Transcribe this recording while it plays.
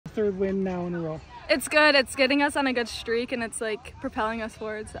third win now in a row. It's good. It's getting us on a good streak, and it's like propelling us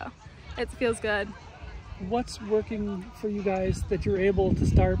forward, so it feels good. What's working for you guys that you're able to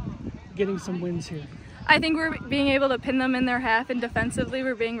start getting some wins here? I think we're being able to pin them in their half, and defensively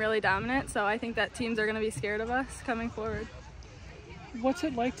we're being really dominant, so I think that teams are going to be scared of us coming forward. What's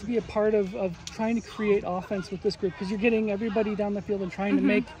it like to be a part of trying to create offense with this group? Because you're getting everybody down the field and trying to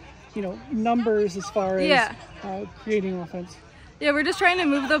make, you know, numbers as far as creating offense. Yeah, we're just trying to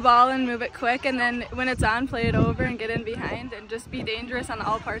move the ball and move it quick, and then when it's on, play it over and get in behind and just be dangerous on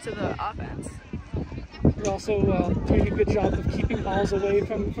all parts of the offense. You're also doing a good job of keeping balls away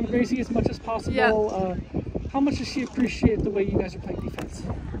from Gracie as much as possible. Yeah. How much does she appreciate the way you guys are playing defense?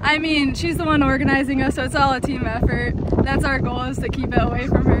 I mean, she's the one organizing us, so it's all a team effort. That's our goal, is to keep it away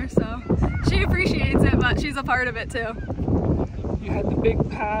from her, so she appreciates it, but she's a part of it too. You had the big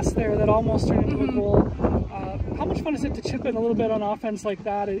pass there that almost turned into a goal. How much fun is it to chip in a little bit on offense like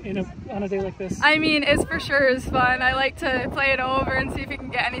that on a day like this? I mean, it for sure is fun. I like to play it over and see if we can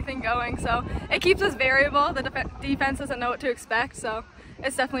get anything going, so it keeps us variable. The defense doesn't know what to expect, so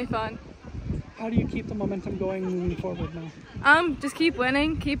it's definitely fun. How do you keep the momentum going moving forward now? Just keep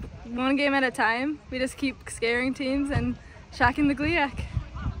winning, keep one game at a time. We just keep scaring teams and shocking the GLIAC.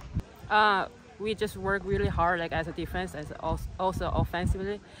 We just work really hard, like as a defense, as also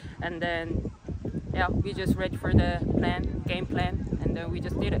offensively, and then we just ready for the game plan, and then we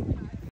just did it.